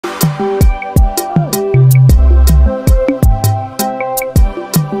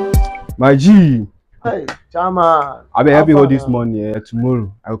My G. Hey, Chama. I be help you hold this money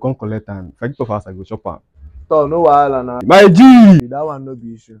tomorrow. I will come collect time. If I get off house, I go shop am. So no wahala na. My G. That one no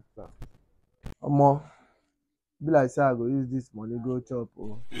be issue. Omo, be like say I go use this money go chop.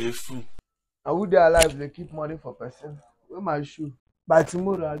 I would dey alive dey keep money for person. Where my shoe? By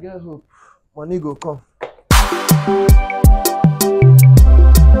tomorrow I get hope. Money go come.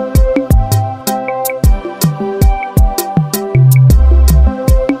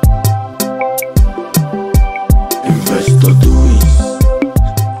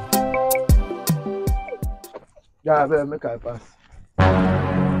 Yeah, I better make I pass.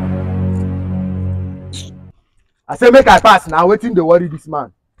 I say make I pass now. Waiting to worry this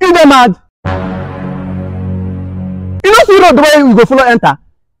man. You dey mad? You know see road where you go follow enter?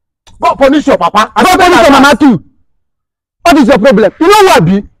 God punish your papa. I don't punish your mama too. What is your problem? You know what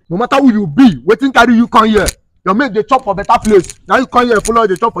be? No matter who you be, waiting carry you come here. Your mate dey chop for better place. Now you come here follow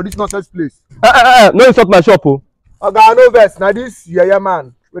the chop for this nonsense place. No insult my shop oh. Oga no vex. Now this yeye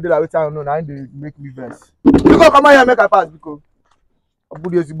man wey dey like wetin I know na him dey make me vex. You go come here make I pass because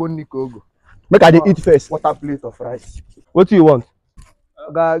Abudi Ezigbo Niko go. Make I dey eat first. Water plate of rice. What do you want?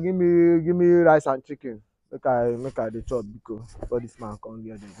 Oga give me rice and chicken. Make I dey chop because before this man come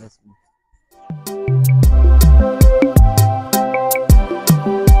here dey vex me.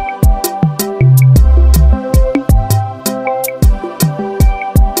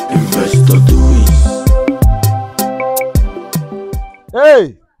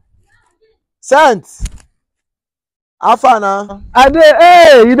 Hey, Saint, how far now? I dey,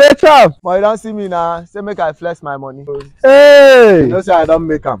 hey, you dey chop? But you don't see me now. Say make I flex my money. Hey, you know say I don't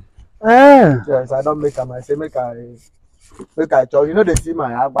make am. Yes, I don't make am. I say make I chop. You know they see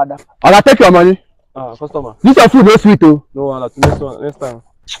my agbada. Oga take your money. Customer. This your food no sweet oh. No, next time.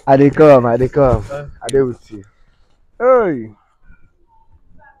 I dey come. I dey with you. Hey.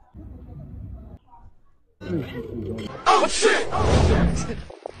 Oh shit!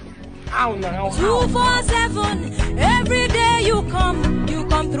 247 every day you come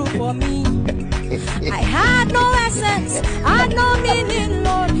through for me. I had no essence, had no meaning,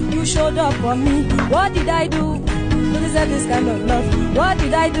 Lord. You showed up for me. What did I do to deserve this kind of love? What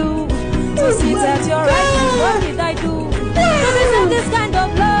did I do to sit at your right hand? What did I do to deserve this kind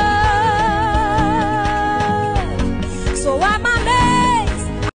of love? So I'm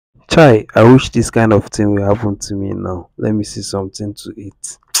amazed. Chai, I wish this kind of thing will happen to me now. Let me see something to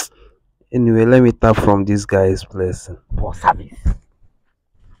eat. Anyway, let me tap from this guy's blessing. For service.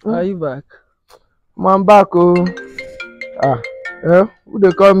 Are you back? I'm back oh. Yeah, who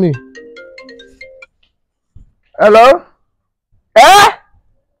they call me? Hello? Eh?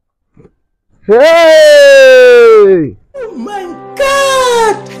 Hey! Oh my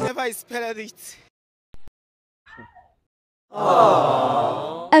God! I never expected it.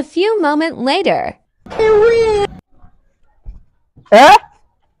 A few moments later. Eh?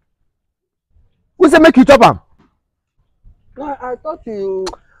 Who say make you chop am? I thought you.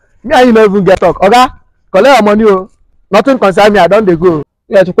 Me and you no even get talk. Oga, collect your money oh. Nothing concern me. I don dey go.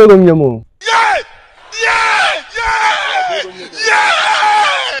 Yeah, to pay them more.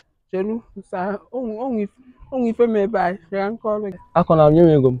 Chelu, sir, only for me by. Can call again. I can have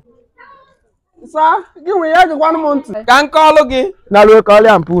you go. Sir, give me 1 month. Can call again. Na lo call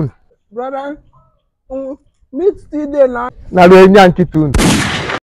am poon. Brother, meet still there now. Na lo nyan kitun.